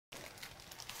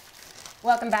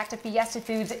Welcome back to Fiesta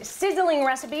Foods Sizzling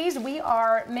Recipes. We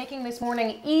are making this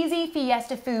morning easy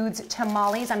Fiesta Foods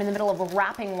tamales. I'm in the middle of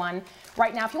wrapping one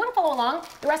right now. If you want to follow along,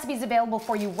 the recipe is available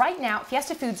for you right now at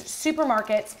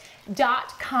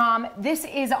fiestafoodssupermarkets.com. This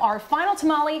is our final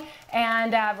tamale,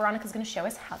 and Veronica's going to show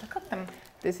us how to cook them.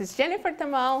 This is Jennifer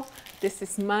tamal. This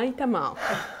is my tamal.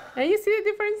 And you see the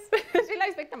difference? She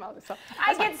likes big tamales. So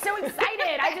I get so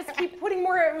excited. I just keep putting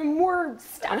more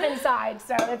stuff inside,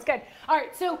 so that's good. All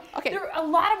right, so there are a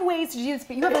lot of ways to do this,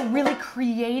 but you have a really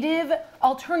creative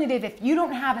alternative if you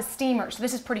don't have a steamer. So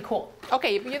this is pretty cool.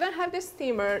 Okay, if you don't have the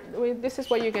steamer, this is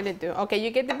what you're gonna do. Okay, you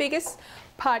get the biggest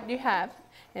pot you have,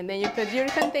 and then you put your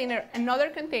container, another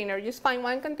container. Just find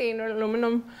one container,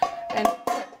 aluminum, and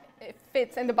it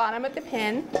fits in the bottom of the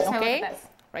pan. Okay,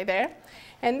 right there.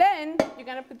 And then you're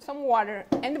gonna put some water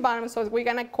in the bottom, so we're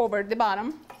gonna cover the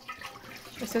bottom.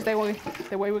 This is the way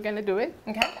we're gonna do it.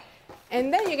 Okay.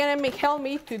 And then you're gonna help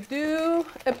me to do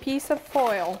a piece of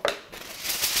foil.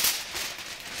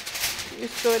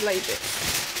 Just do it like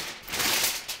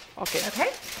this. Okay. Okay.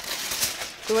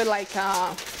 Do it like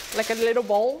a little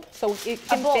bowl, so it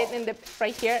can fit in the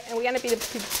right here. And we're gonna put the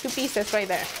two pieces right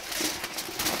there.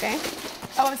 Okay.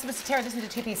 Oh, I'm supposed to tear this into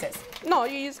two pieces. No,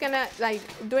 you're just gonna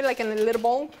do it like in a little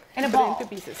bowl. In a bowl? In two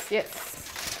pieces, yes.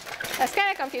 That's kind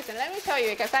of confusing. Let me tell you,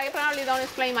 because I probably don't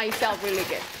explain myself really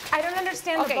good. I don't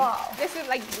understand the ball. This is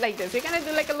like this. You're gonna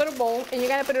do like a little bowl, and you're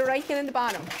gonna put it right here in the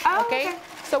bottom. Oh, okay?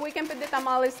 So we can put the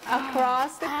tamales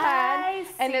across the pan,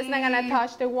 and it's not gonna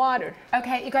touch the water.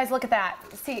 Okay, you guys look at that.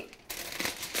 See,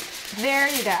 there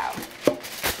you go.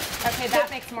 Okay, that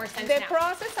makes more sense The now.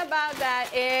 process about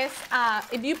that is,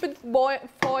 if you put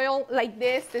foil like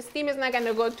this, the steam is not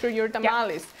gonna go through your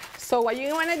tamales. Yep. So what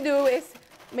you wanna do is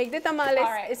make the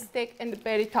tamales stick in the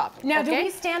very top. Now, do we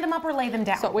stand them up or lay them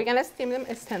down? So we're gonna steam them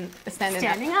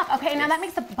standing up. Okay, now that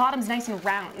makes the bottoms nice and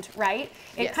round, right?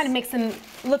 It kind of makes them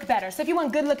look better. So if you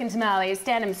want good looking tamales,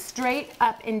 stand them straight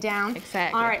up and down.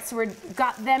 Exactly. All right, so we've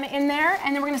got them in there,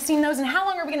 and then we're gonna steam those. And how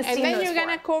long are we gonna steam those for? And then you're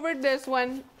gonna cover this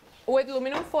one with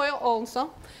aluminum foil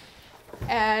also,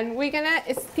 and we're gonna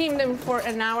steam them for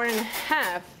an hour and a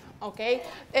half. Okay,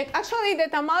 actually the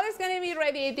tamale is gonna be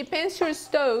ready. It depends your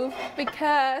stove,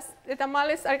 because the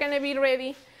tamales are gonna be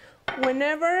ready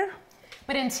whenever.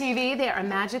 But in TV, they are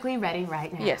magically ready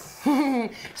right now. Yes.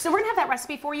 So we're gonna have that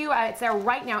recipe for you. It's there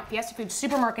right now at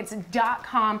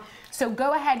fiestafoodssupermarkets.com. So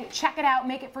go ahead, check it out,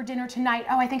 make it for dinner tonight.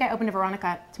 Oh, I think I opened a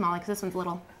Veronica tamale because this one's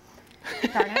little.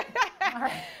 Darn it. All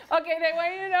right. Okay, the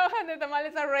way you know how the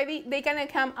tamales are ready, they're gonna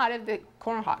come out of the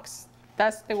corn husks.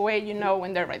 That's the way you know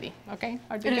when they're ready, okay?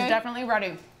 It is definitely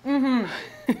ready. Mm-hmm.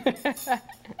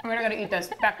 We're gonna eat this.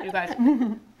 Back to you guys.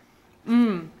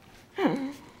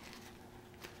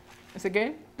 Is it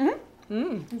good?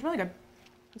 Mm-hmm. It's really good.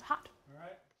 It's hot.